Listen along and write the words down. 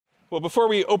Well, before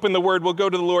we open the word, we'll go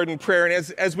to the Lord in prayer.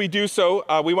 And as we do so,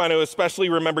 we want to especially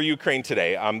remember Ukraine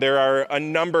today. There are a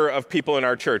number of people in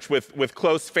our church with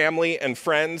close family and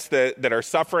friends that are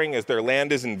suffering as their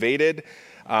land is invaded.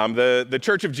 The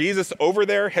Church of Jesus over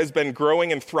there has been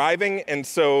growing and thriving. And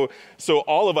so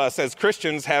all of us as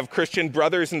Christians have Christian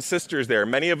brothers and sisters there,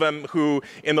 many of them who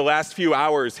in the last few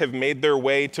hours have made their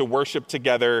way to worship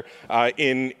together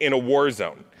in a war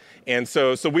zone. And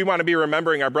so we want to be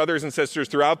remembering our brothers and sisters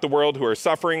throughout the world who are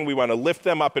suffering. We want to lift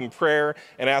them up in prayer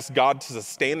and ask God to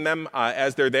sustain them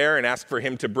as they're there and ask for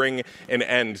him to bring an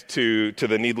end to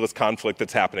the needless conflict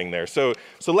that's happening there. So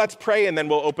let's pray, and then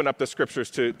we'll open up the scriptures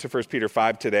to 1 Peter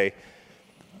 5 today.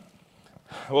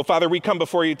 Well, Father, we come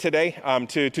before you today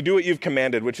to do what you've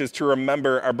commanded, which is to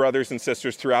remember our brothers and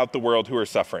sisters throughout the world who are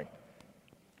suffering.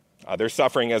 They're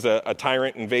suffering as a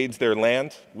tyrant invades their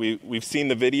land. We've seen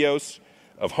the videos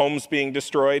of homes being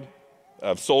destroyed,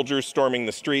 of soldiers storming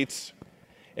the streets.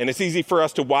 And it's easy for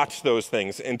us to watch those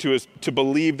things and to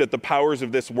believe that the powers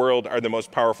of this world are the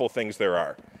most powerful things there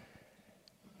are.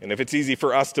 And if it's easy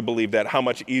for us to believe that, how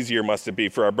much easier must it be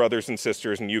for our brothers and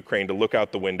sisters in Ukraine to look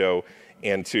out the window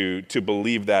and to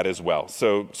believe that as well.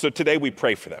 So today we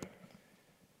pray for them.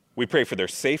 We pray for their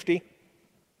safety.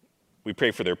 We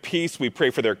pray for their peace. We pray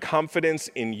for their confidence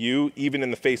in you, even in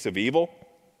the face of evil.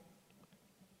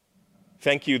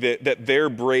 Thank you that their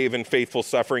brave and faithful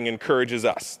suffering encourages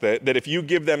us, that if you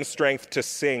give them strength to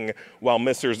sing while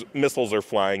missiles are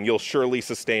flying, you'll surely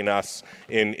sustain us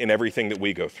in everything that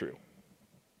we go through.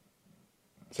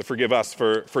 So forgive us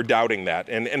for doubting that.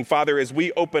 And Father, as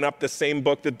we open up the same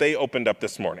book that they opened up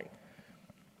this morning,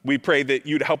 we pray that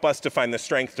you'd help us to find the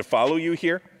strength to follow you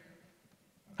here,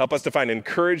 help us to find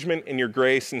encouragement in your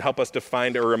grace, and help us to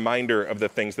find a reminder of the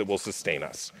things that will sustain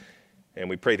us. And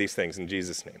we pray these things in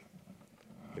Jesus' name.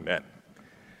 Amen.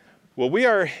 Well, we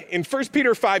are in 1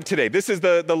 Peter 5 today. This is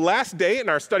the last day in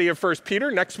our study of 1 Peter.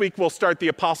 Next week, we'll start the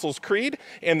Apostles' Creed.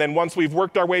 And then once we've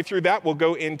worked our way through that, we'll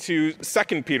go into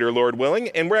 2 Peter, Lord willing.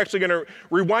 And we're actually going to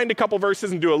rewind a couple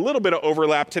verses and do a little bit of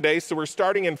overlap today. So we're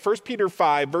starting in 1 Peter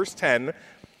 5, verse 10.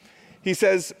 He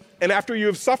says, "And after you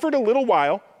have suffered a little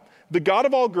while, the God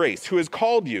of all grace, who has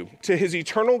called you to his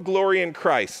eternal glory in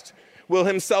Christ, will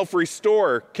himself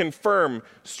restore, confirm,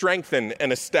 strengthen,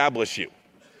 and establish you.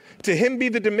 To him be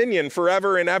the dominion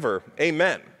forever and ever.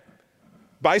 Amen.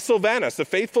 By Silvanus, a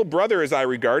faithful brother as I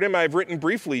regard him, I have written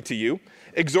briefly to you,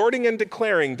 exhorting and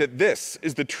declaring that this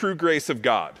is the true grace of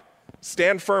God.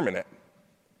 Stand firm in it.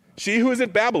 She who is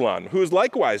at Babylon, who is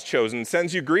likewise chosen,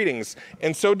 sends you greetings,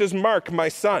 and so does Mark, my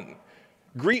son.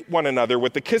 Greet one another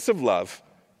with the kiss of love.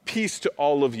 Peace to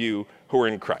all of you who are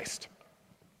in Christ."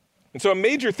 And so a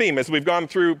major theme as we've gone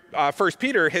through 1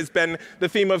 Peter has been the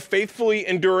theme of faithfully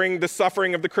enduring the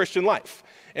suffering of the Christian life.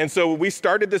 And so we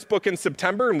started this book in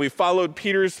September, and we followed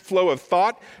Peter's flow of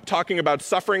thought, talking about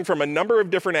suffering from a number of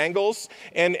different angles.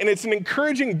 And it's an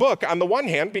encouraging book on the one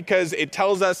hand, because it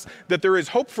tells us that there is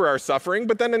hope for our suffering,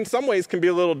 but then in some ways can be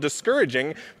a little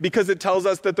discouraging because it tells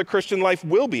us that the Christian life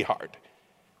will be hard.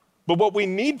 But what we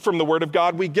need from the Word of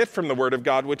God, we get from the Word of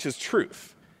God, which is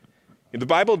truth. The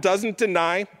Bible doesn't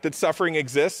deny that suffering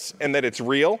exists and that it's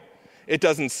real. It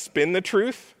doesn't spin the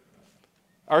truth.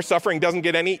 Our suffering doesn't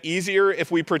get any easier if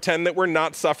we pretend that we're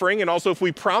not suffering. And also if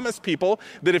we promise people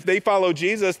that if they follow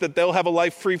Jesus, that they'll have a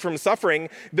life free from suffering,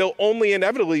 they'll only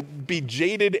inevitably be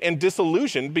jaded and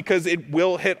disillusioned because it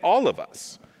will hit all of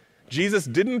us. Jesus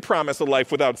didn't promise a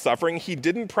life without suffering. He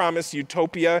didn't promise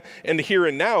utopia and the here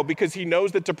and now because he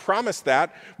knows that to promise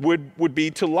that would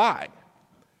be to lie.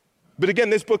 But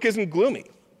again, this book isn't gloomy.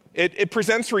 It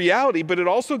presents reality, but it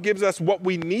also gives us what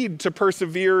we need to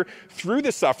persevere through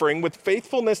the suffering with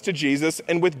faithfulness to Jesus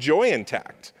and with joy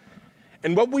intact.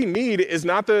 And what we need is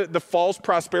not the false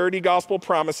prosperity gospel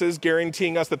promises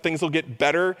guaranteeing us that things will get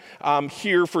better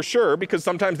here for sure, because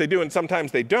sometimes they do and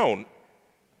sometimes they don't.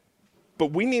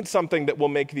 But we need something that will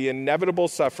make the inevitable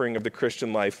suffering of the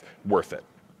Christian life worth it.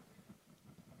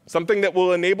 Something that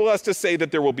will enable us to say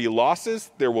that there will be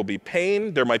losses, there will be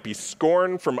pain, there might be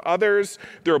scorn from others,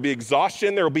 there will be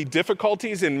exhaustion, there will be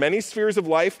difficulties in many spheres of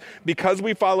life because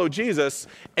we follow Jesus,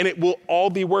 and it will all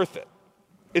be worth it.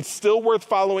 It's still worth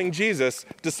following Jesus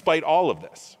despite all of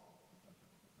this.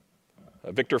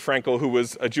 Viktor Frankl, who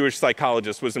was a Jewish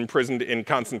psychologist, was imprisoned in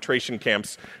concentration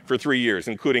camps for 3 years,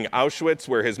 including Auschwitz,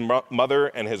 where his mother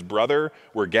and his brother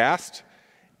were gassed,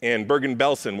 and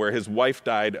Bergen-Belsen, where his wife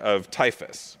died of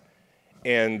typhus.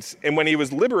 And when he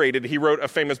was liberated, he wrote a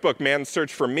famous book, Man's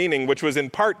Search for Meaning, which was in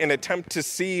part an attempt to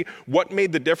see what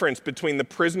made the difference between the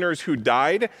prisoners who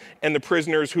died and the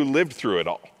prisoners who lived through it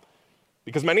all.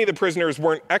 Because many of the prisoners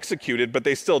weren't executed, but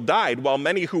they still died, while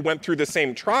many who went through the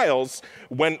same trials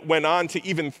went on to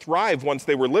even thrive once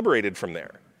they were liberated from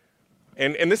there.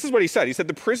 And this is what he said. He said,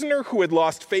 the prisoner who had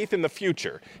lost faith in the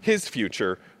future, his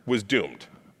future, was doomed.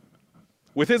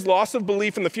 With his loss of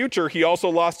belief in the future, he also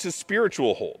lost his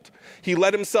spiritual hold. He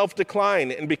let himself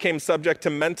decline and became subject to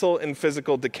mental and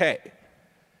physical decay.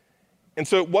 And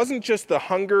so it wasn't just the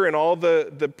hunger and all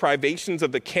the privations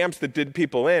of the camps that did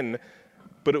people in,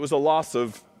 but it was a loss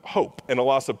of hope and a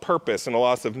loss of purpose and a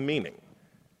loss of meaning.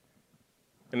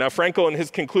 And now Frankl, in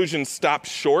his conclusion, stopped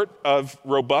short of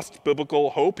robust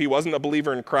biblical hope. He wasn't a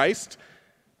believer in Christ,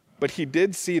 but he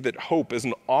did see that hope is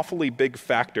an awfully big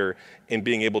factor in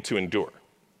being able to endure.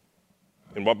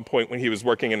 At one point when he was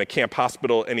working in a camp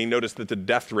hospital and he noticed that the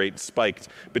death rate spiked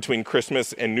between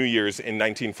Christmas and New Year's in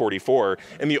 1944,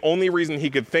 and the only reason he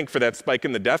could think for that spike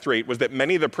in the death rate was that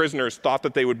many of the prisoners thought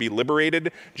that they would be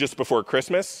liberated just before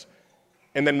Christmas,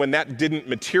 and then when that didn't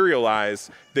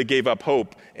materialize, they gave up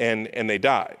hope and they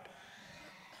died.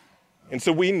 And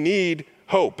so we need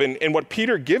hope. And what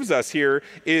Peter gives us here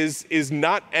is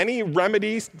not any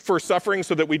remedy for suffering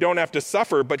so that we don't have to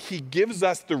suffer, but he gives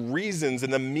us the reasons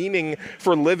and the meaning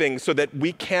for living so that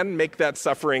we can make that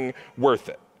suffering worth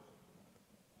it.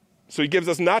 So he gives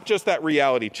us not just that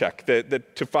reality check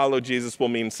that to follow Jesus will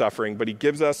mean suffering, but he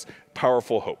gives us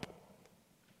powerful hope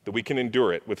that we can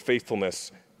endure it with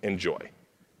faithfulness and joy.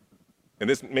 And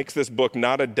this makes this book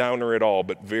not a downer at all,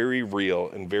 but very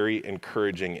real and very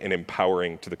encouraging and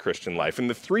empowering to the Christian life. And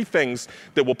the three things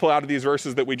that we'll pull out of these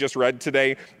verses that we just read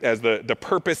today as the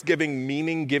purpose-giving,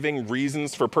 meaning-giving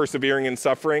reasons for persevering in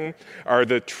suffering are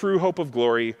the true hope of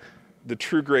glory, the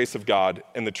true grace of God,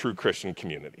 and the true Christian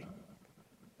community.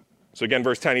 So again,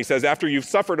 verse 10, he says, after you've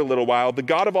suffered a little while, the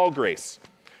God of all grace,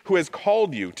 who has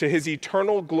called you to his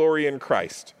eternal glory in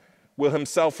Christ, will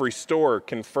himself restore,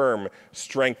 confirm,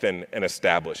 strengthen, and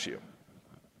establish you.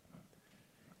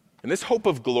 And this hope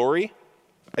of glory,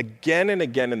 again and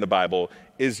again in the Bible,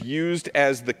 is used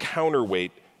as the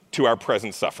counterweight to our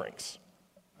present sufferings.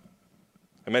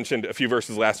 I mentioned a few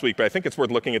verses last week, but I think it's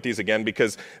worth looking at these again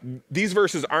because these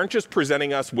verses aren't just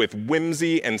presenting us with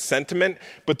whimsy and sentiment,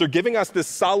 but they're giving us this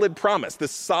solid promise,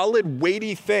 this solid,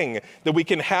 weighty thing that we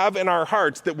can have in our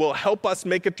hearts that will help us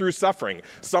make it through suffering,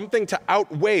 something to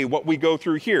outweigh what we go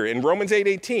through here. In Romans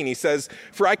 8:18, he says,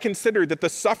 "For I consider that the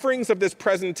sufferings of this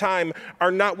present time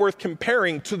are not worth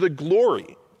comparing to the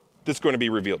glory that's going to be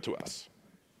revealed to us."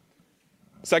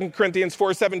 2 Corinthians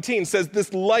 4:17 says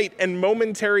this light and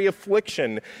momentary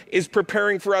affliction is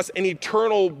preparing for us an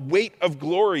eternal weight of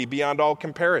glory beyond all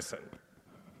comparison.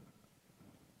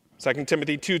 2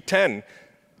 Timothy 2:10,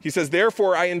 he says,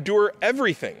 "Therefore I endure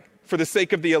everything for the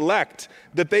sake of the elect,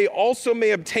 that they also may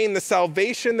obtain the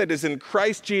salvation that is in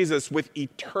Christ Jesus with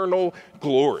eternal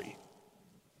glory."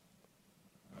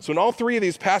 So in all three of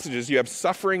these passages, you have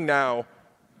suffering now,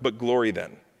 but glory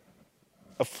then.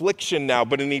 Affliction now,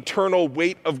 but an eternal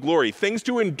weight of glory. Things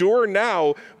to endure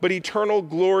now, but eternal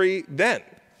glory then.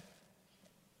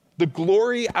 The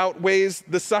glory outweighs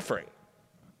the suffering.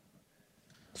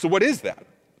 So what is that?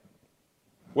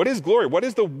 What is glory? What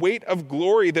is the weight of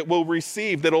glory that we'll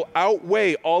receive that'll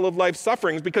outweigh all of life's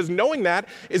sufferings? Because knowing that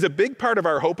is a big part of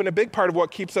our hope and a big part of what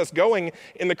keeps us going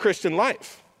in the Christian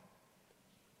life.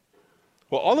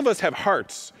 Well, all of us have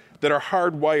hearts that are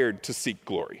hardwired to seek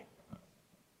glory.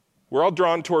 We're all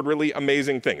drawn toward really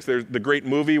amazing things. There's the great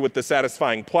movie with the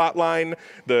satisfying plot line,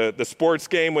 the sports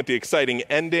game with the exciting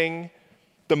ending,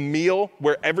 the meal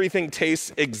where everything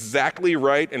tastes exactly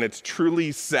right and it's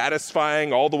truly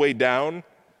satisfying all the way down.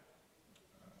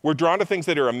 We're drawn to things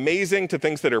that are amazing, to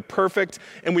things that are perfect,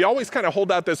 and we always kind of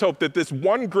hold out this hope that this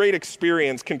one great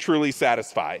experience can truly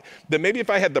satisfy. That maybe if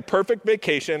I had the perfect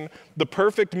vacation, the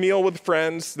perfect meal with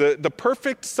friends, the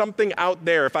perfect something out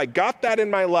there, if I got that in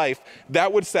my life,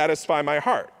 that would satisfy my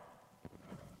heart.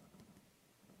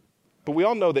 But we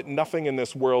all know that nothing in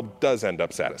this world does end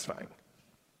up satisfying.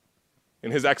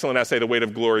 In his excellent essay, The Weight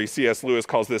of Glory, C.S. Lewis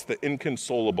calls this the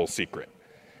inconsolable secret.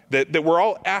 That we're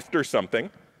all after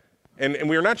something, and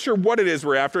we're not sure what it is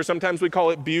we're after. Sometimes we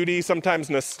call it beauty, sometimes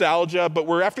nostalgia, but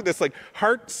we're after this like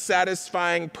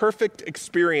heart-satisfying, perfect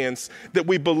experience that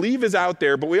we believe is out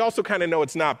there, but we also kind of know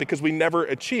it's not because we never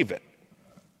achieve it.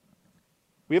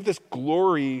 We have this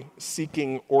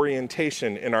glory-seeking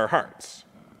orientation in our hearts.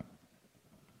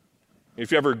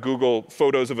 If you ever Google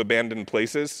photos of abandoned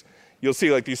places, you'll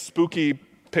see like these spooky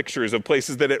pictures of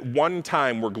places that at one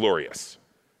time were glorious.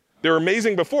 They were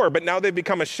amazing before, but now they've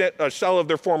become a shell of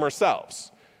their former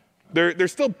selves. They're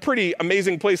still pretty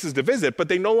amazing places to visit, but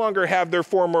they no longer have their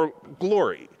former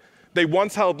glory. They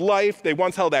once held life, they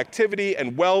once held activity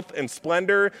and wealth and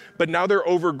splendor, but now they're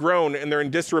overgrown and they're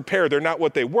in disrepair. They're not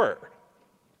what they were.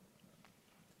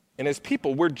 And as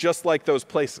people, we're just like those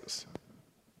places,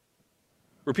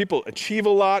 where people achieve a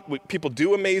lot, people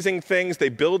do amazing things, they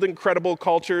build incredible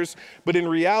cultures, but in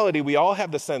reality, we all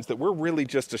have the sense that we're really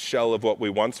just a shell of what we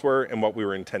once were and what we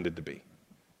were intended to be.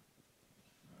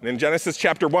 And in Genesis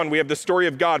chapter 1, we have the story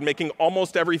of God making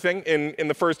almost everything in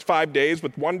the first 5 days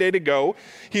with 1 day to go.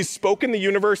 He's spoken the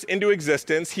universe into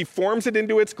existence. He forms it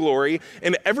into its glory.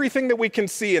 And everything that we can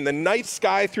see in the night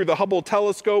sky through the Hubble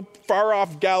telescope,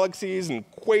 far-off galaxies and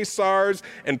quasars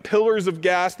and pillars of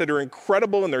gas that are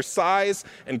incredible in their size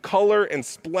and color and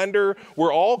splendor,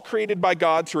 were all created by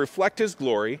God to reflect his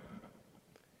glory.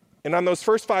 And on those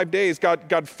first 5 days,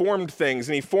 God formed things,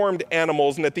 and he formed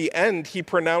animals, and at the end, he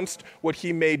pronounced what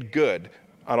he made good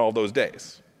on all those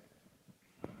days.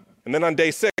 And then on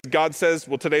day 6, God says,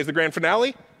 well, today's the grand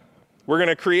finale. We're going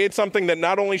to create something that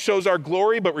not only shows our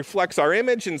glory, but reflects our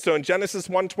image. And so in Genesis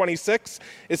 1:26,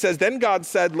 it says, then God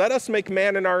said, let us make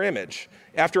man in our image,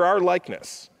 after our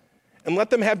likeness, and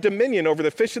let them have dominion over the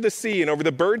fish of the sea, and over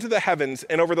the birds of the heavens,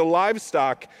 and over the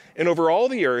livestock, and over all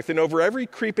the earth, and over every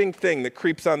creeping thing that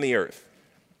creeps on the earth.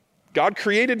 God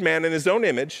created man in his own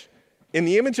image. In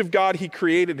the image of God, he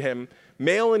created him.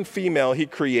 Male and female, he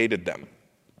created them.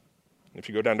 If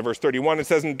you go down to verse 31, it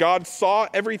says, and God saw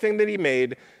everything that he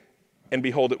made, and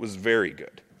behold, it was very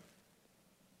good.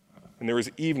 And there was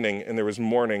evening, and there was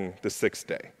morning the 6th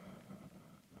day.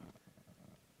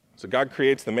 So God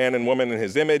creates the man and woman in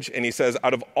his image, and he says,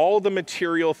 out of all the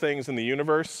material things in the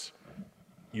universe,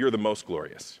 you're the most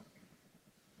glorious.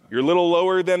 You're a little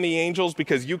lower than the angels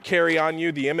because you carry on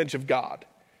you the image of God.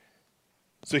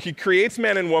 So he creates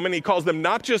man and woman. He calls them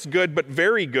not just good, but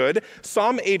very good.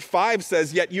 Psalm 8:5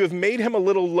 says, yet you have made him a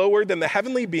little lower than the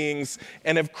heavenly beings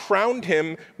and have crowned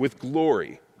him with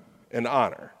glory and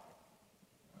honor.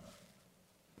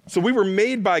 So we were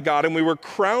made by God, and we were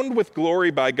crowned with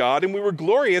glory by God, and we were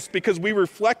glorious because we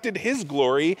reflected his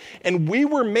glory, and we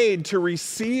were made to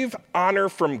receive honor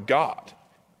from God.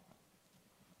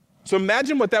 So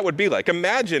imagine what that would be like.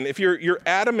 Imagine if you're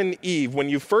Adam and Eve, when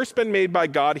you've first been made by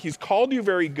God, he's called you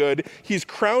very good, he's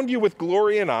crowned you with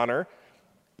glory and honor.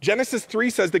 Genesis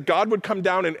 3 says that God would come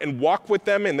down and walk with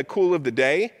them in the cool of the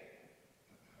day.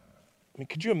 I mean,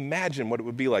 could you imagine what it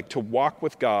would be like to walk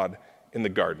with God in the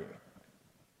garden?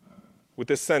 With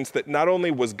this sense that not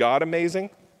only was God amazing,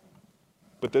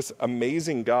 but this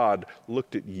amazing God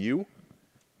looked at you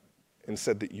and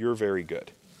said that you're very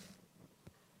good.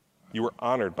 You were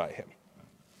honored by him.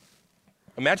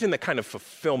 Imagine the kind of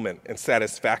fulfillment and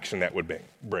satisfaction that would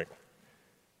bring.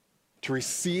 To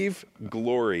receive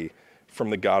glory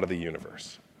from the God of the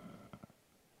universe.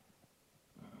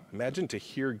 Imagine to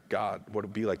hear God, what it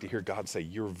would be like to hear God say,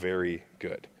 you're very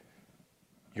good.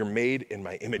 You're made in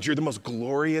my image. You're the most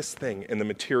glorious thing in the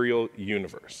material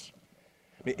universe.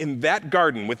 I mean, in that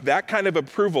garden, with that kind of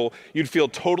approval, you'd feel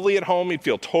totally at home, you'd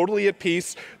feel totally at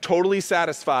peace, totally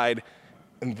satisfied,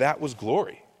 and that was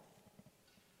glory.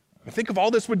 And think of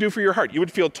all this would do for your heart. You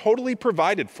would feel totally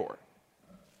provided for.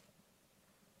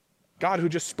 God, who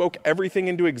just spoke everything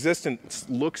into existence,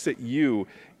 looks at you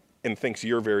and thinks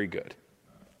you're very good.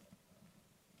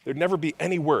 There'd never be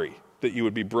any worry that you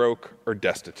would be broke or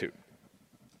destitute.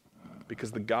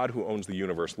 Because the God who owns the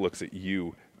universe looks at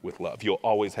you with love. You'll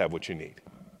always have what you need.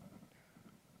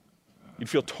 You'd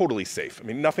feel totally safe. I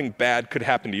mean, nothing bad could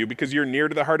happen to you because you're near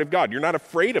to the heart of God. You're not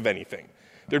afraid of anything.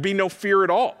 There'd be no fear at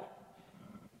all.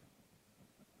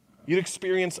 You'd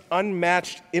experience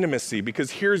unmatched intimacy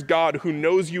because here's God who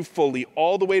knows you fully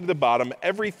all the way to the bottom,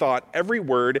 every thought, every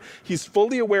word. He's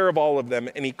fully aware of all of them,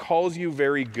 and he calls you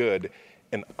very good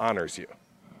and honors you.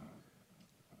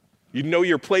 You'd know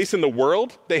your place in the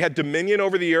world. They had dominion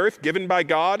over the earth given by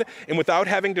God, and without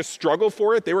having to struggle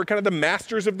for it, they were kind of the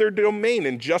masters of their domain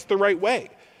in just the right way.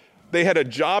 They had a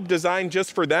job designed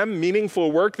just for them,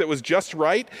 meaningful work that was just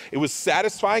right. It was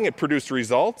satisfying. It produced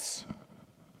results.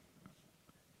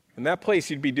 In that place,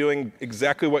 you'd be doing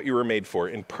exactly what you were made for,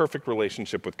 in perfect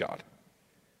relationship with God.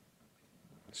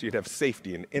 So you'd have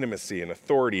safety and intimacy and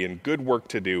authority and good work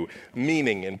to do,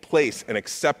 meaning and place and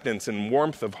acceptance and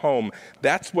warmth of home.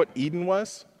 That's what Eden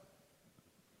was,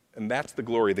 and that's the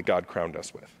glory that God crowned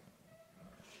us with.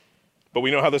 But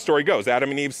we know how the story goes. Adam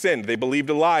and Eve sinned. They believed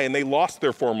a lie, and they lost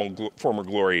their former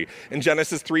glory. In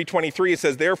Genesis 3:23, it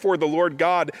says, therefore the Lord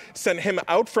God sent him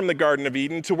out from the Garden of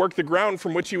Eden to work the ground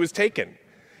from which he was taken.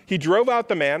 He drove out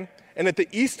the man, and at the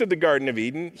east of the Garden of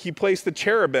Eden, he placed the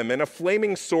cherubim and a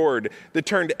flaming sword that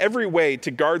turned every way to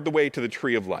guard the way to the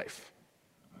tree of life.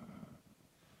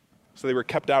 So they were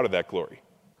kept out of that glory.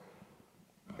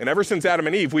 And ever since Adam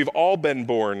and Eve, we've all been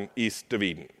born east of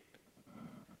Eden.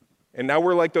 And now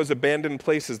we're like those abandoned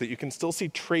places that you can still see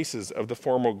traces of the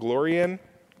former glory in,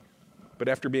 but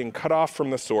after being cut off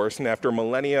from the source and after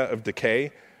millennia of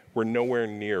decay, we're nowhere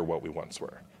near what we once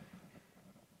were.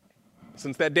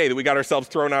 Since that day that we got ourselves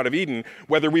thrown out of Eden,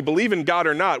 whether we believe in God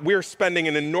or not, we're spending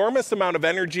an enormous amount of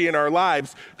energy in our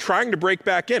lives trying to break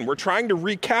back in. We're trying to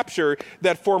recapture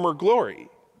that former glory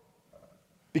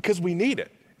because we need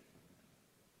it.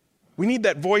 We need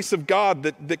that voice of God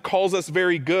that calls us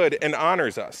very good and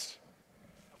honors us.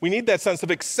 We need that sense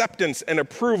of acceptance and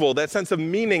approval, that sense of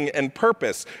meaning and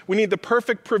purpose. We need the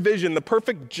perfect provision, the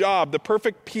perfect job, the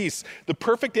perfect peace, the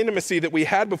perfect intimacy that we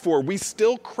had before. We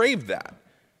still crave that.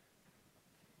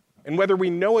 And whether we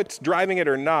know it's driving it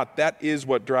or not, that is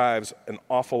what drives an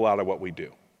awful lot of what we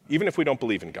do, even if we don't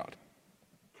believe in God.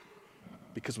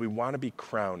 Because we want to be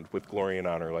crowned with glory and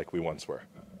honor like we once were.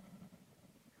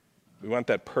 We want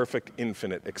that perfect,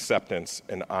 infinite acceptance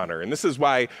and honor. And this is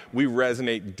why we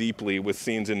resonate deeply with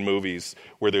scenes in movies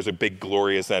where there's a big,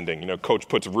 glorious ending. You know, coach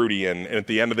puts Rudy in, and at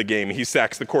the end of the game, he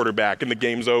sacks the quarterback, and the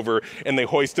game's over, and they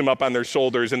hoist him up on their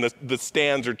shoulders, and the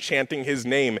stands are chanting his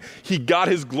name. He got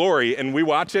his glory, and we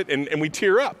watch it, and we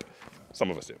tear up. Some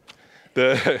of us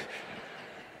do.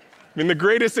 The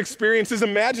greatest experiences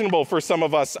imaginable for some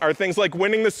of us are things like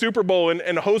winning the Super Bowl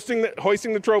and hoisting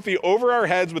the trophy over our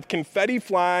heads with confetti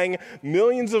flying,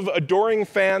 millions of adoring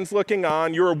fans looking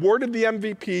on. You're awarded the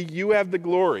MVP. You have the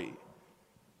glory.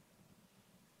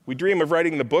 We dream of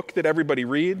writing the book that everybody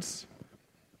reads,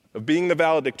 of being the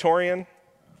valedictorian,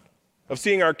 of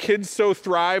seeing our kids so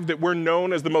thrive that we're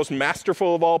known as the most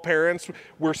masterful of all parents.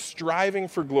 We're striving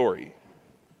for glory.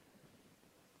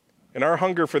 And our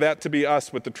hunger for that to be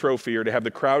us with the trophy, or to have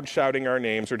the crowd shouting our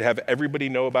names, or to have everybody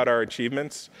know about our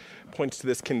achievements, points to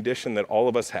this condition that all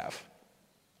of us have,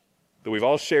 that we've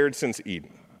all shared since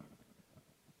Eden.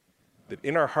 That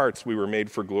in our hearts we were made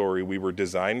for glory, we were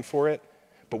designed for it,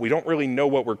 but we don't really know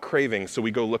what we're craving, so we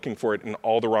go looking for it in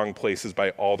all the wrong places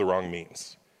by all the wrong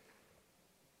means.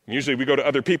 And usually we go to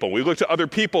other people. We look to other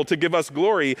people to give us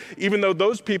glory, even though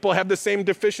those people have the same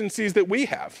deficiencies that we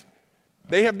have.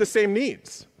 They have the same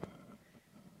needs.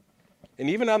 And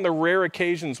even on the rare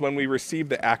occasions when we receive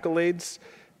the accolades,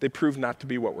 they prove not to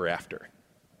be what we're after.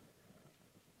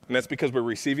 And that's because we're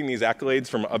receiving these accolades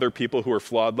from other people who are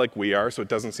flawed like we are, so it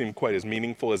doesn't seem quite as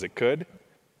meaningful as it could.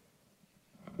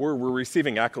 Or we're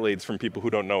receiving accolades from people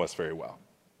who don't know us very well.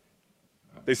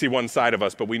 They see one side of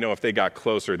us, but we know if they got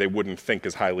closer, they wouldn't think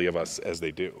as highly of us as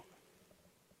they do.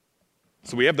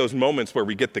 So we have those moments where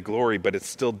we get the glory, but it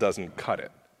still doesn't cut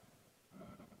it.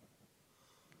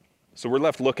 So we're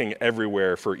left looking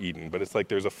everywhere for Eden, but it's like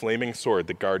there's a flaming sword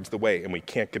that guards the way, and we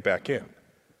can't get back in.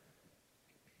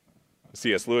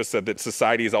 C.S. Lewis said that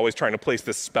society is always trying to place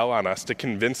this spell on us to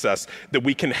convince us that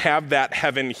we can have that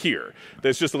heaven here.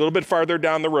 That's just a little bit farther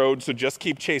down the road, so just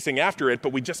keep chasing after it,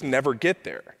 but we just never get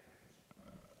there.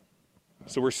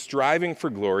 So we're striving for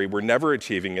glory, we're never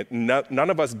achieving it. None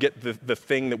of us get the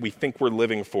thing that we think we're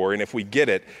living for, and if we get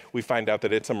it, we find out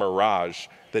that it's a mirage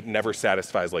that never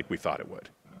satisfies like we thought it would.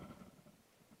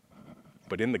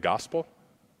 But in the gospel,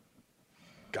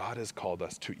 God has called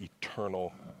us to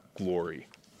eternal glory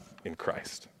in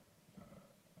Christ.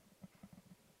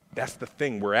 That's the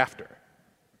thing we're after.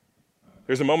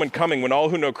 There's a moment coming when all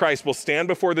who know Christ will stand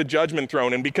before the judgment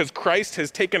throne, and because Christ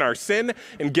has taken our sin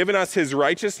and given us his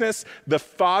righteousness, the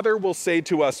Father will say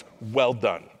to us, "Well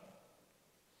done."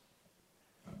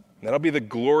 And that'll be the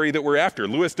glory that we're after.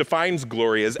 Lewis defines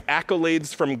glory as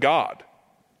accolades from God.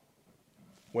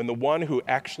 When the one who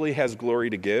actually has glory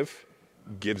to give,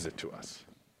 gives it to us.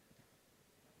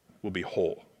 We'll be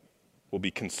whole. We'll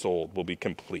be consoled. We'll be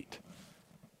complete.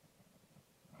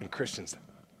 And Christians,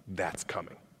 that's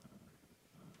coming.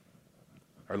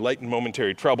 Our light and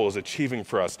momentary trouble is achieving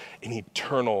for us an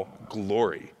eternal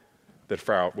glory that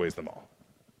far outweighs them all.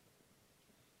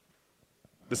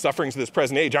 The sufferings of this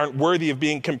present age aren't worthy of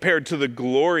being compared to the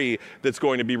glory that's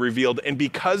going to be revealed. And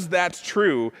because that's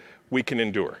true, we can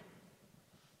endure.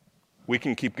 We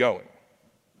can keep going.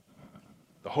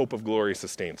 The hope of glory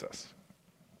sustains us.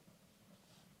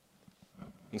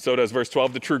 And so does verse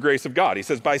 12, the true grace of God. He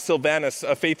says, by Silvanus,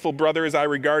 a faithful brother as I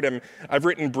regard him, I've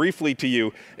written briefly to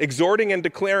you, exhorting and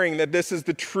declaring that this is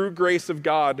the true grace of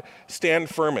God. Stand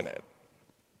firm in it.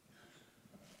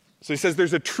 So he says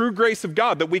there's a true grace of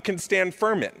God that we can stand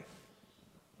firm in.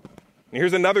 And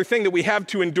here's another thing that we have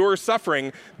to endure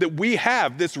suffering, that we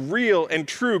have this real and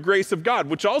true grace of God,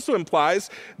 which also implies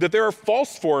that there are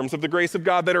false forms of the grace of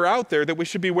God that are out there that we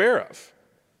should be aware of.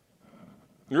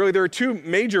 And really, there are two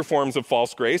major forms of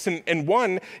false grace, and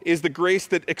one is the grace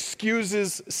that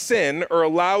excuses sin or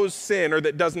allows sin or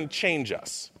that doesn't change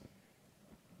us.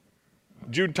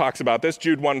 Jude talks about this.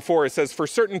 Jude 1:4, it says, "For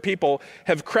certain people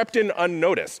have crept in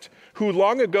unnoticed, who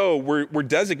long ago were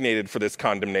designated for this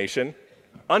condemnation,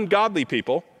 ungodly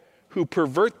people who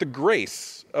pervert the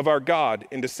grace of our God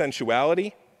into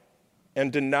sensuality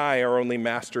and deny our only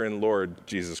Master and Lord,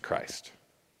 Jesus Christ."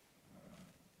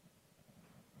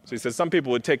 So he says some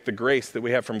people would take the grace that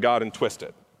we have from God and twist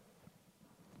it.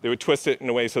 They would twist it in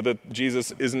a way so that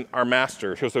Jesus isn't our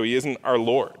master, so he isn't our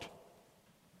Lord.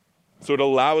 So it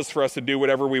allows for us to do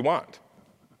whatever we want.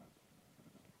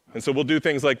 And so we'll do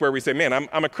things like where we say, man,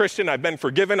 I'm a Christian, I've been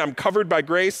forgiven, I'm covered by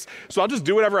grace, so I'll just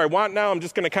do whatever I want now, I'm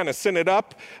just going to kind of sin it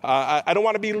up. I don't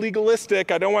want to be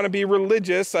legalistic, I don't want to be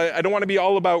religious, I don't want to be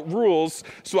all about rules,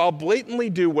 so I'll blatantly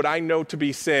do what I know to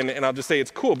be sin, and I'll just say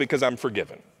it's cool because I'm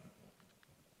forgiven.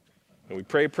 And we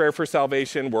pray a prayer for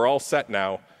salvation, we're all set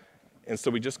now, and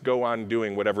so we just go on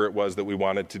doing whatever it was that we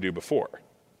wanted to do before.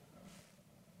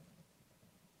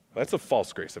 That's a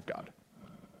false grace of God.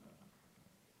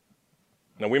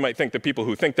 Now, we might think that people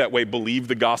who think that way believe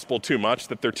the gospel too much,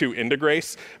 that they're too into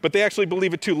grace, but they actually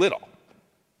believe it too little.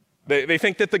 They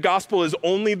think that the gospel is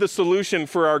only the solution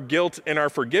for our guilt and our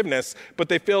forgiveness, but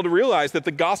they fail to realize that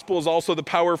the gospel is also the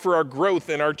power for our growth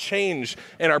and our change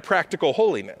and our practical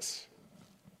holiness.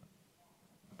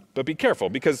 But be careful,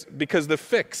 because the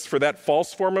fix for that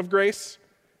false form of grace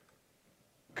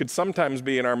could sometimes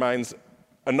be in our minds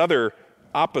another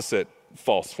opposite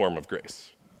false form of grace.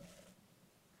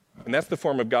 And that's the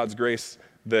form of God's grace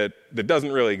that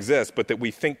doesn't really exist, but that we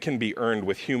think can be earned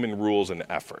with human rules and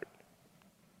effort.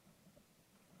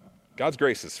 God's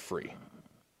grace is free.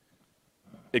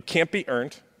 It can't be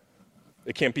earned.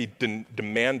 It can't be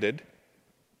demanded.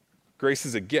 Grace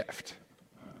is a gift.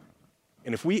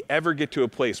 And if we ever get to a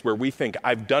place where we think,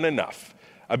 I've done enough,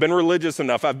 I've been religious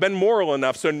enough, I've been moral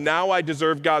enough, so now I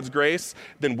deserve God's grace,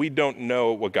 then we don't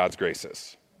know what God's grace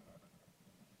is.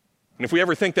 And if we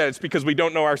ever think that, it's because we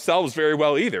don't know ourselves very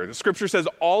well either. The scripture says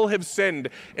all have sinned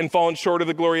and fallen short of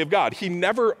the glory of God. He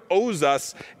never owes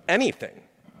us anything.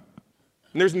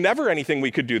 And there's never anything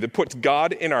we could do that puts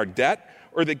God in our debt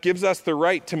or that gives us the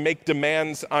right to make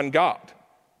demands on God.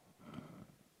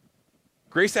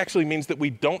 Grace actually means that we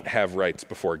don't have rights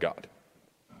before God.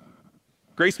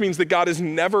 Grace means that God is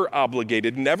never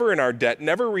obligated, never in our debt,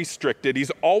 never restricted.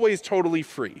 He's always totally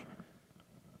free.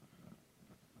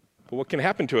 But what can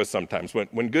happen to us sometimes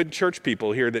when good church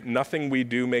people hear that nothing we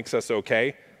do makes us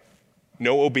okay,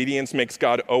 no obedience makes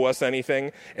God owe us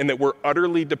anything, and that we're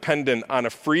utterly dependent on a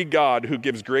free God who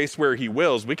gives grace where he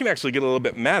wills, we can actually get a little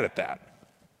bit mad at that.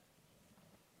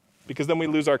 Because then we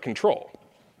lose our control.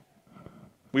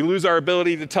 We lose our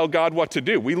ability to tell God what to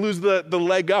do. We lose the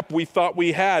leg up we thought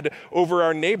we had over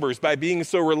our neighbors by being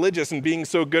so religious and being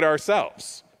so good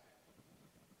ourselves.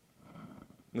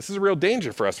 This is a real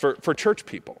danger for us, for church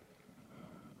people.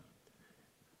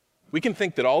 We can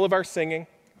think that all of our singing,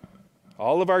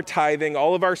 all of our tithing,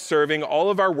 all of our serving, all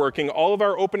of our working, all of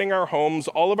our opening our homes,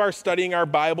 all of our studying our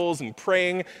Bibles and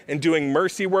praying and doing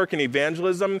mercy work and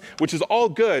evangelism, which is all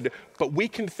good, but we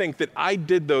can think that I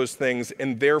did those things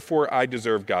and therefore I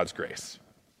deserve God's grace.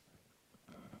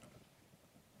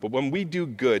 But when we do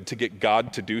good to get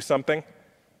God to do something,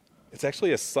 it's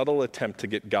actually a subtle attempt to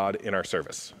get God in our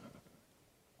service,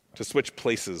 to switch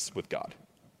places with God,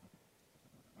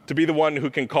 to be the one who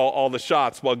can call all the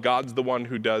shots while God's the one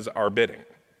who does our bidding.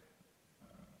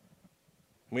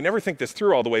 We never think this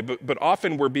through all the way, but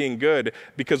often we're being good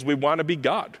because we want to be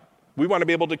God. We want to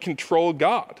be able to control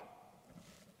God.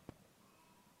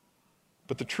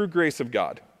 But the true grace of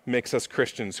God makes us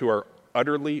Christians who are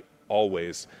utterly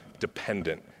always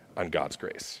dependent on God's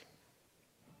grace.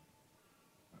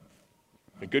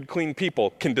 Good, clean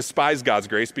people can despise God's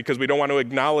grace because we don't want to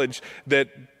acknowledge that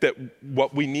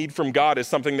what we need from God is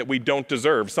something that we don't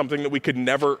deserve, something that we could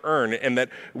never earn, and that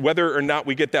whether or not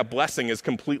we get that blessing is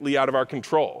completely out of our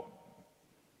control.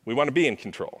 We want to be in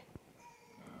control.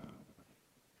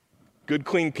 Good,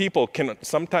 clean people can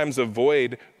sometimes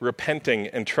avoid repenting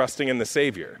and trusting in the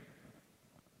Savior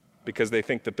because they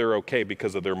think that they're okay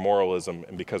because of their moralism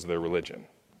and because of their religion.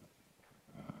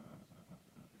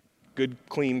 Good,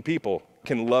 clean people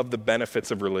can love the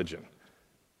benefits of religion,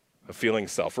 of feeling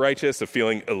self-righteous, of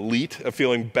feeling elite, of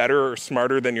feeling better or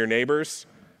smarter than your neighbors.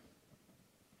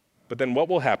 But then what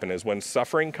will happen is when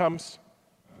suffering comes,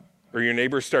 or your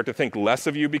neighbors start to think less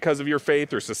of you because of your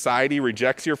faith, or society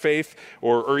rejects your faith,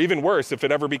 or even worse, if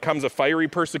it ever becomes a fiery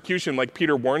persecution like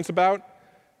Peter warns about,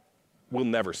 we'll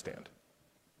never stand.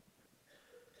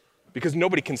 Because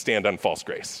nobody can stand on false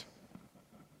grace.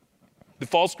 The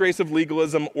false grace of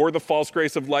legalism or the false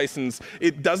grace of license,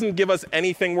 it doesn't give us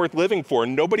anything worth living for.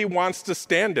 Nobody wants to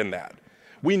stand in that.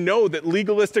 We know that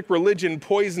legalistic religion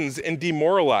poisons and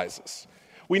demoralizes.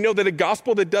 We know that a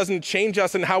gospel that doesn't change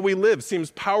us and how we live seems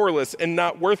powerless and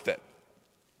not worth it.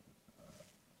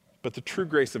 But the true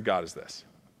grace of God is this: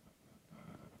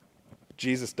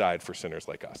 Jesus died for sinners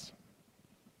like us.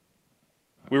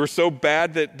 We were so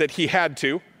bad that he had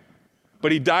to,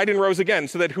 but he died and rose again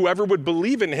so that whoever would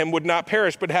believe in him would not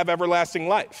perish but have everlasting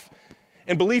life.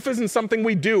 And belief isn't something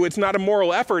we do. It's not a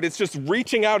moral effort. It's just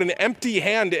reaching out an empty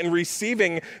hand and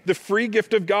receiving the free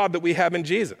gift of God that we have in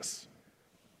Jesus.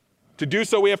 To do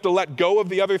so, we have to let go of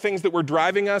the other things that were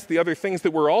driving us, the other things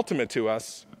that were ultimate to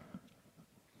us.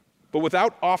 But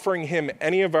without offering him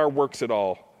any of our works at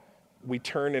all, we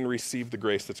turn and receive the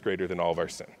grace that's greater than all of our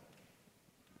sin.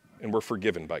 And we're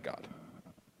forgiven by God.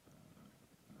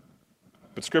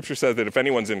 But Scripture says that if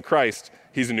anyone's in Christ,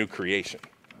 he's a new creation.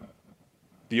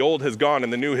 The old has gone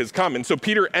and the new has come. And so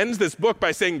Peter ends this book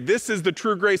by saying this is the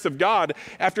true grace of God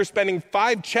after spending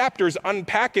 5 chapters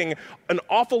unpacking an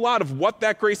awful lot of what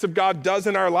that grace of God does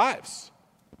in our lives.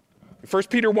 1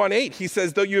 Peter 1:8, he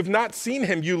says, though you have not seen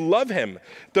him, you love him.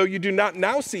 Though you do not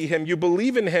now see him, you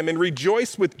believe in him and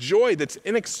rejoice with joy that's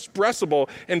inexpressible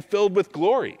and filled with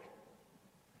glory.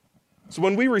 So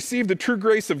when we receive the true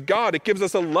grace of God, it gives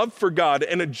us a love for God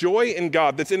and a joy in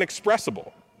God that's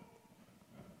inexpressible.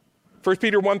 1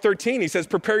 Peter 1:13, he says,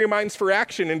 prepare your minds for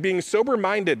action, and being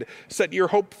sober-minded, set your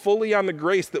hope fully on the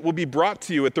grace that will be brought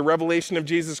to you at the revelation of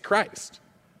Jesus Christ.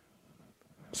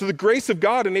 So the grace of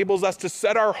God enables us to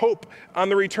set our hope on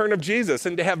the return of Jesus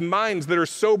and to have minds that are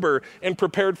sober and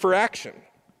prepared for action.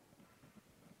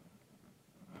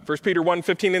 1 Peter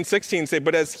 1:15 and 16 say,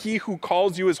 but as he who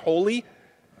calls you is holy,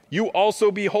 you also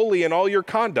be holy in all your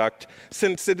conduct,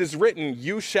 since it is written,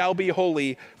 you shall be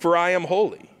holy, for I am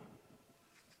holy.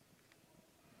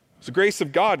 So the grace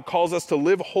of God calls us to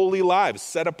live holy lives,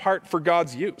 set apart for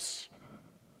God's use.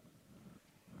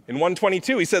 In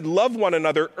 1:22, he said, love one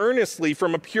another earnestly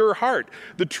from a pure heart.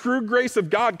 The true grace of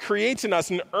God creates in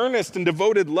us an earnest and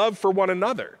devoted love for one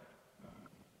another.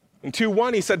 In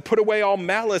 2:1, he said, put away all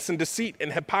malice and deceit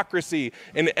and hypocrisy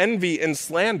and envy and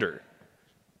slander.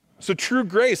 So true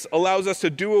grace allows us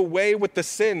to do away with the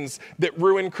sins that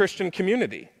ruin Christian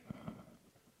community.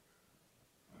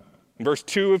 In verse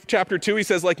 2 of chapter 2, he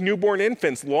says, like newborn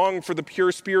infants, long for the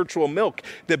pure spiritual milk,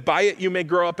 that by it you may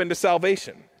grow up into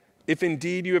salvation, if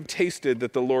indeed you have tasted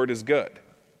that the Lord is good.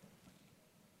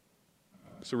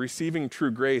 So receiving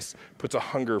true grace puts a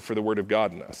hunger for the word of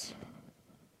God in us.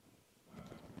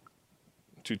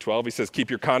 2:12, he says, keep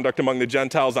your conduct among the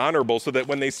Gentiles honorable, so that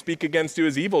when they speak against you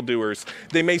as evildoers,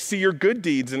 they may see your good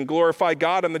deeds and glorify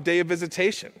God on the day of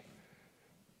visitation.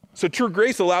 So true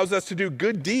grace allows us to do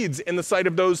good deeds in the sight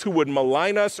of those who would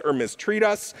malign us or mistreat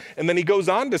us. And then he goes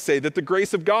on to say that the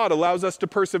grace of God allows us to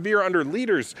persevere under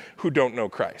leaders who don't know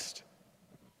Christ.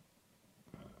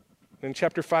 In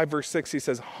chapter 5, verse 6, he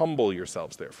says, humble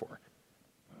yourselves, therefore,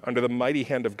 under the mighty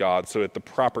hand of God, so at the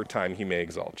proper time he may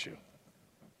exalt you.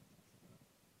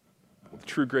 The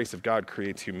true grace of God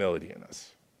creates humility in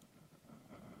us.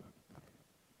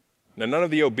 Now, none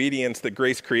of the obedience that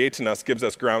grace creates in us gives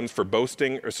us grounds for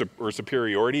boasting or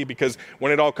superiority, because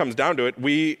when it all comes down to it,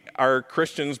 we are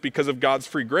Christians because of God's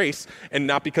free grace and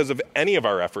not because of any of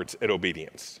our efforts at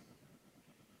obedience.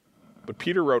 But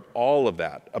Peter wrote all of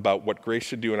that about what grace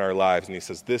should do in our lives, and he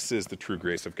says, this is the true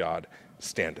grace of God.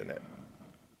 Stand in it.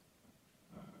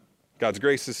 God's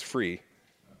grace is free,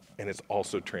 and it's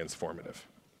also transformative.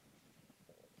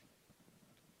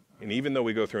 And even though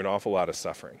we go through an awful lot of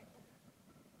suffering,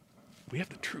 we have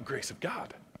the true grace of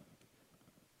God.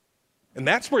 And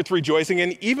that's worth rejoicing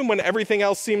in, even when everything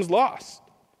else seems lost.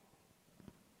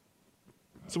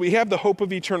 So we have the hope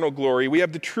of eternal glory. We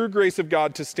have the true grace of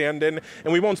God to stand in,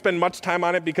 and we won't spend much time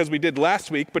on it because we did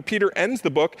last week, but Peter ends the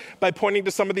book by pointing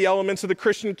to some of the elements of the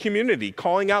Christian community,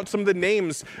 calling out some of the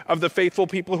names of the faithful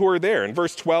people who are there. In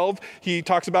verse 12, he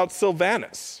talks about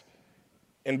Silvanus.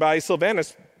 And by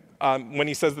Silvanus, when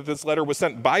he says that this letter was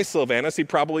sent by Silvanus, he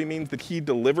probably means that he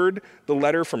delivered the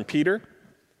letter from Peter.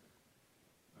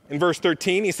 In verse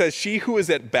 13, he says, she who is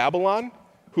at Babylon,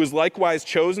 who is likewise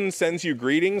chosen, sends you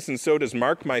greetings, and so does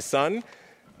Mark, my son.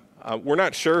 We're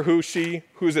not sure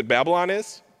who's at Babylon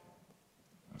is.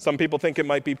 Some people think it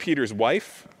might be Peter's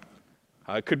wife.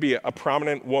 It could be a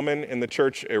prominent woman in the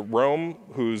church at Rome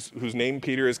whose name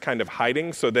Peter is kind of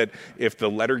hiding, so that if the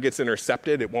letter gets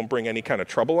intercepted, it won't bring any kind of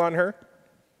trouble on her.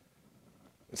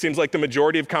 It seems like the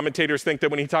majority of commentators think that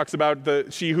when he talks about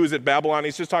she who's at Babylon,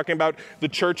 he's just talking about the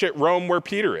church at Rome where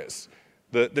Peter is.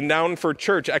 The noun for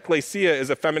church, ecclesia, is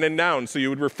a feminine noun, so you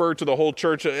would refer to the whole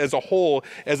church as a whole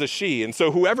as a she. And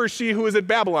so whoever she who is at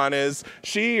Babylon is,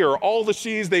 she or all the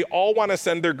she's, they all want to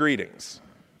send their greetings.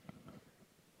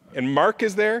 And Mark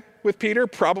is there with Peter,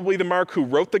 probably the Mark who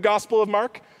wrote the Gospel of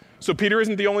Mark. So Peter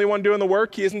isn't the only one doing the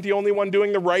work. He isn't the only one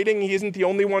doing the writing. He isn't the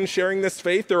only one sharing this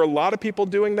faith. There are a lot of people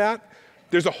doing that.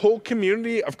 There's a whole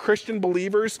community of Christian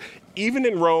believers, even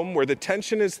in Rome, where the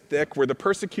tension is thick, where the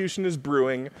persecution is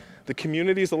brewing. The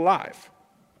community is alive.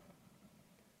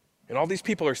 And all these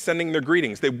people are sending their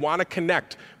greetings. They want to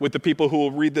connect with the people who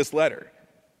will read this letter.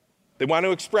 They want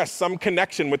to express some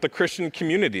connection with the Christian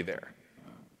community there.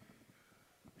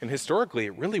 And historically,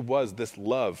 it really was this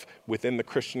love within the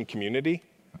Christian community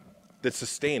that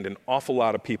sustained an awful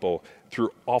lot of people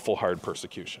through awful hard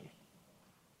persecution.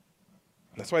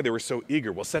 That's why they were so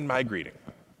eager. Well, send my greeting.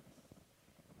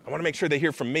 I want to make sure they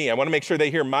hear from me. I want to make sure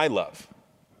they hear my love.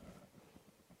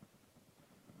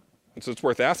 And so it's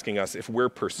worth asking us if we're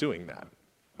pursuing that.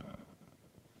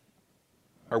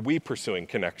 Are we pursuing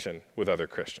connection with other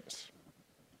Christians?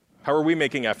 How are we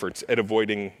making efforts at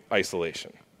avoiding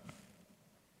isolation?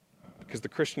 Because the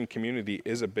Christian community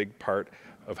is a big part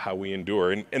of how we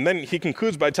endure. And then he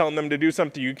concludes by telling them to do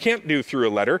something you can't do through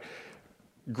a letter.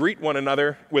 Greet one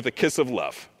another with a kiss of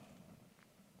love.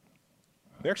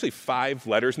 There are actually 5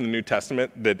 letters in the New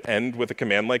Testament that end with a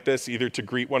command like this, either to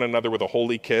greet one another with a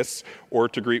holy kiss or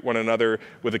to greet one another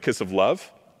with a kiss of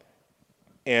love.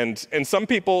 And some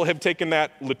people have taken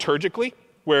that liturgically,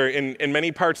 where in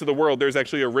many parts of the world, there's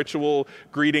actually a ritual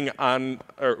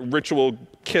ritual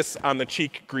kiss on the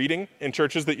cheek greeting in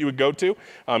churches that you would go to.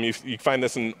 You find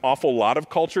this in an awful lot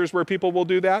of cultures where people will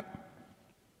do that.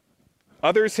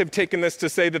 Others have taken this to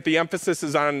say that the emphasis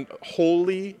is on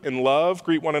holy and love.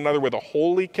 Greet one another with a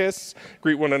holy kiss.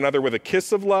 Greet one another with a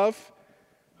kiss of love.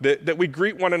 That we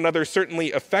greet one another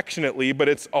certainly affectionately, but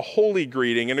it's a holy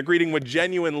greeting and a greeting with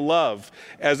genuine love,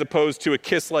 as opposed to a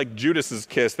kiss like Judas's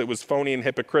kiss that was phony and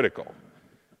hypocritical.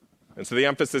 And so the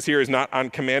emphasis here is not on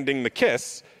commanding the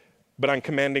kiss, but on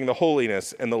commanding the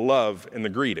holiness and the love and the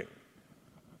greeting.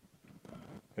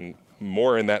 And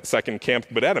more in that second camp,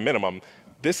 but at a minimum,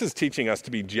 this is teaching us to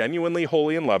be genuinely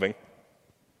holy and loving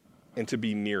and to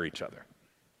be near each other,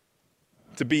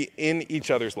 to be in each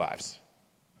other's lives,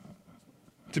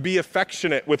 to be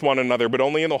affectionate with one another, but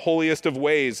only in the holiest of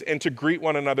ways, and to greet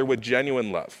one another with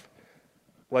genuine love,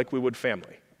 like we would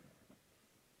family.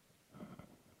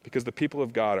 Because the people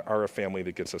of God are a family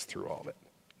that gets us through all of it.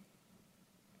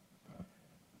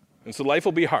 And so life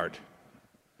will be hard,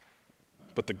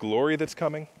 but the glory that's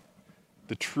coming,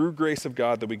 the true grace of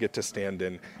God that we get to stand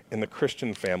in the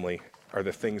Christian family, are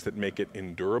the things that make it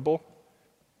endurable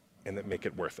and that make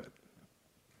it worth it.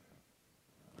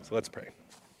 So let's pray.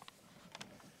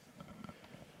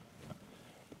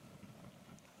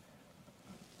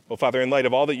 Well, Father, in light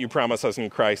of all that you promise us in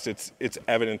Christ, it's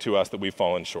evident to us that we've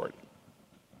fallen short.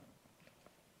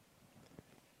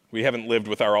 We haven't lived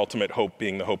with our ultimate hope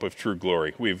being the hope of true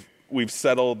glory. We've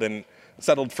settled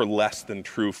for less than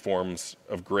true forms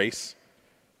of grace,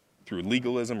 through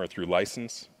legalism or through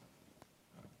license.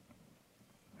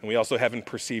 And we also haven't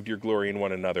perceived your glory in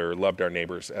one another or loved our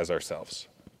neighbors as ourselves.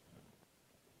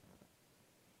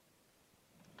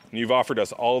 And you've offered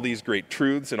us all these great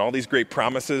truths and all these great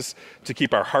promises to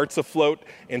keep our hearts afloat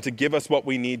and to give us what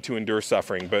we need to endure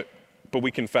suffering, but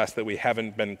we confess that we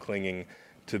haven't been clinging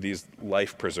to these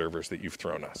life preservers that you've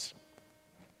thrown us.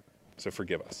 So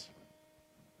forgive us.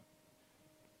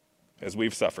 As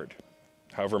we've suffered,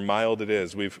 however mild it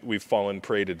is, we've fallen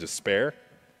prey to despair,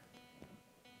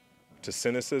 to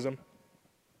cynicism,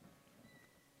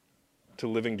 to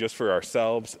living just for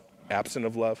ourselves, absent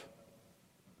of love.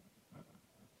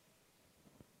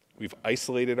 We've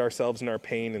isolated ourselves in our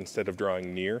pain instead of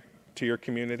drawing near to your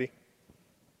community.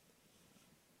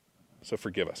 So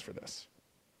forgive us for this.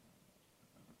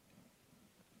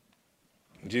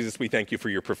 Jesus, we thank you for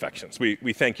your perfections. We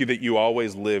thank you that you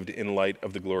always lived in light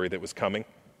of the glory that was coming.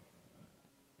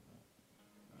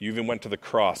 You even went to the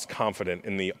cross confident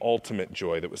in the ultimate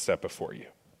joy that was set before you.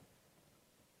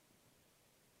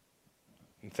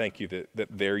 And thank you that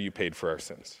there you paid for our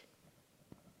sins.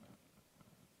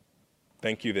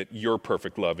 Thank you that your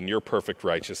perfect love and your perfect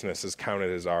righteousness is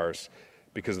counted as ours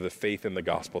because of the faith in the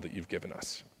gospel that you've given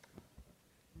us.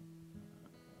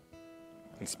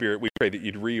 And Spirit, we pray that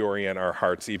you'd reorient our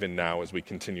hearts even now as we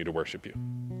continue to worship you.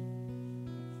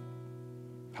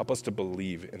 Help us to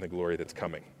believe in the glory that's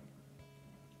coming.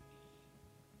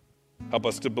 Help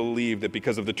us to believe that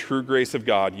because of the true grace of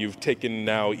God, you've taken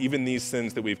now even these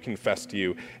sins that we've confessed to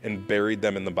you and buried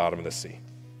them in the bottom of the sea.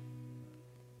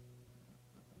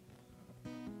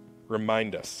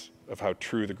 Remind us of how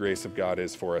true the grace of God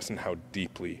is for us and how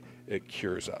deeply it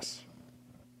cures us.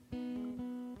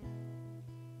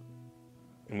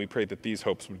 And we pray that these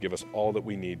hopes would give us all that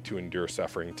we need to endure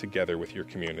suffering together with your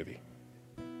community.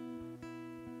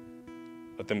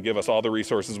 Let them give us all the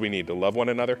resources we need to love one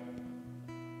another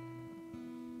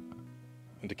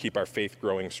and to keep our faith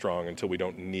growing strong until we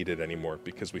don't need it anymore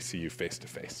because we see you face to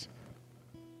face.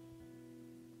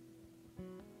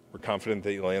 We're confident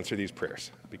that you'll answer these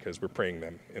prayers because we're praying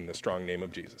them in the strong name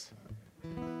of Jesus.